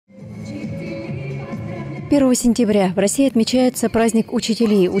1 сентября в России отмечается праздник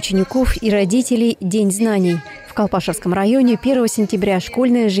учителей, учеников и родителей День знаний. В Колпашевском районе 1 сентября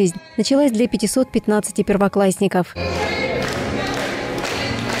школьная жизнь началась для 515 первоклассников.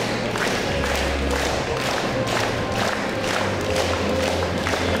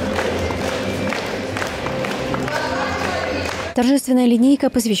 Торжественная линейка,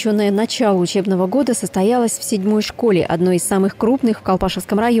 посвященная началу учебного года, состоялась в 7-й школе, одной из самых крупных в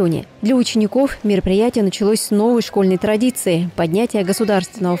Колпашевском районе. Для учеников мероприятие началось с новой школьной традиции – поднятия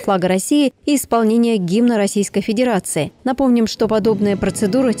государственного флага России и исполнения гимна Российской Федерации. Напомним, что подобная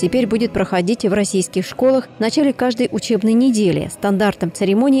процедура теперь будет проходить и в российских школах в начале каждой учебной недели. Стандартом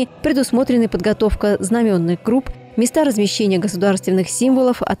церемонии предусмотрены подготовка знаменных групп, места размещения государственных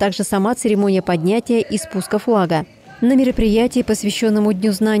символов, а также сама церемония поднятия и спуска флага. На мероприятии, посвященному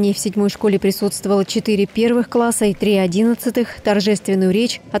Дню знаний, в 7-й школе присутствовало 4 первых класса и 3 11-х. Торжественную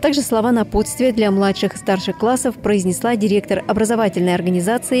речь, а также слова напутствия для младших и старших классов произнесла директор образовательной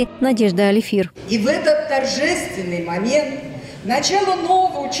организации Надежда Алифир. И в этот торжественный момент, начала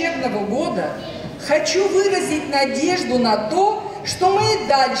нового учебного года, хочу выразить надежду на то, что мы и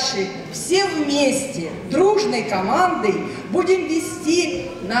дальше все вместе, дружной командой, будем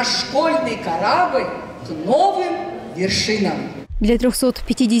вести наш школьный корабль к новым вершинам. Для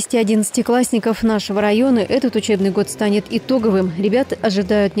 350 11-классников нашего района этот учебный год станет итоговым. Ребят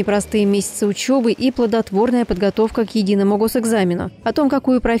ожидают непростые месяцы учебы и плодотворная подготовка к единому госэкзамену. О том,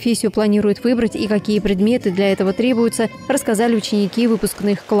 какую профессию планируют выбрать и какие предметы для этого требуются, рассказали ученики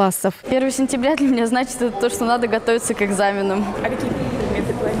выпускных классов. 1 сентября для меня значит то, что надо готовиться к экзаменам. А какие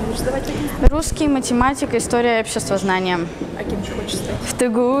предметы планируешь сдавать? Русский, математика, история и обществознание. А кем еще хочешь стать? В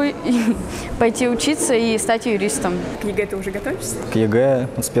ТГУ пойти учиться и стать юристом. К ЕГЭ ты уже готовишься? К ЕГЭ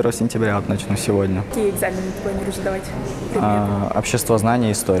с 1 сентября начну сегодня. Какие экзамены ты планируешь сдавать?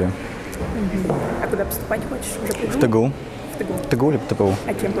 Обществознание и историю. А куда поступать хочешь? Уже придумал? В ТГУ. В ТГУ? ТГУ или ПТПУ.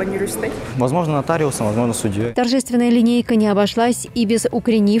 А кем планируешь стать? Возможно, нотариусом, возможно, судьей. Торжественная линейка не обошлась и без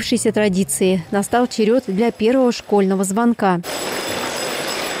укоренившейся традиции. Настал черед для первого школьного звонка.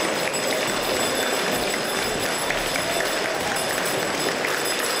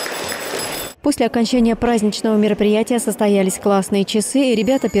 После окончания праздничного мероприятия состоялись классные часы, и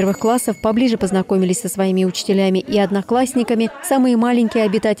ребята первых классов поближе познакомились со своими учителями и одноклассниками. Самые маленькие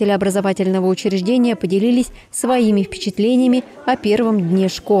обитатели образовательного учреждения поделились своими впечатлениями о первом дне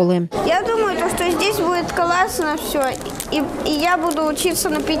школы. Я думаю, что здесь будет классно все, и я буду учиться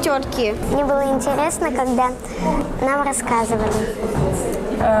на пятерке. Мне было интересно, когда нам рассказывали.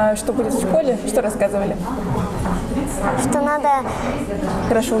 Что будет в школе? Что рассказывали? Что надо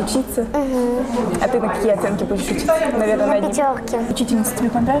хорошо учиться. Угу. А ты на какие оценки будешь учиться? Наверное, на пятерке. Учительница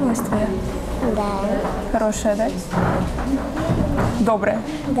тебе понравилась твоя? Да. Хорошая, да? Добрая?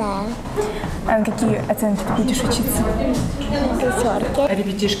 Да. А на какие оценки ты будешь учиться? На пятерке. А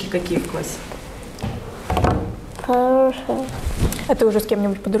ребятишки какие в классе? Хорошие. А ты уже с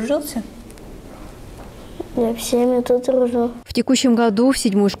кем-нибудь подружился? Я всеми тут дружу. В текущем году в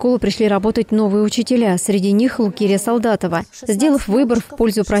 7-ю школу пришли работать новые учителя. Среди них Лукерия Солдатова. Сделав выбор в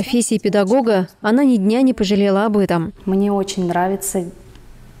пользу профессии педагога, она ни дня не пожалела об этом. Мне очень нравится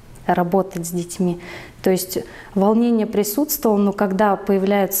работать с детьми. То есть волнение присутствовало, но когда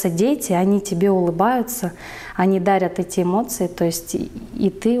появляются дети, они тебе улыбаются, они дарят эти эмоции, то есть и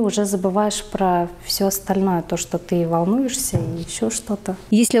ты уже забываешь про все остальное, то, что ты волнуешься и еще что-то.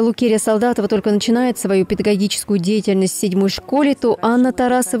 Если Лукерия Солдатова только начинает свою педагогическую деятельность в 7-й школе, то Анна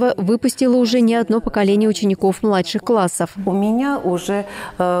Тарасова выпустила уже не одно поколение учеников младших классов. У меня уже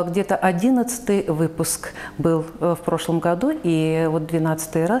где-то 11-й выпуск был в прошлом году, и вот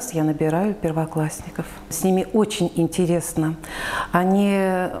 12-й раз я набираю первоклассников. С ними очень интересно. Они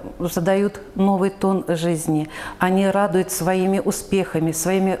задают новый тон жизни. Они радуют своими успехами,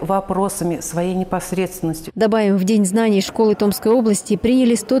 своими вопросами, своей непосредственностью. Добавим, в День знаний школы Томской области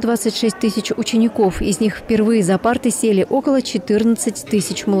приняли 126 тысяч учеников. Из них впервые за парты сели около 14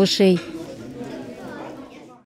 тысяч малышей.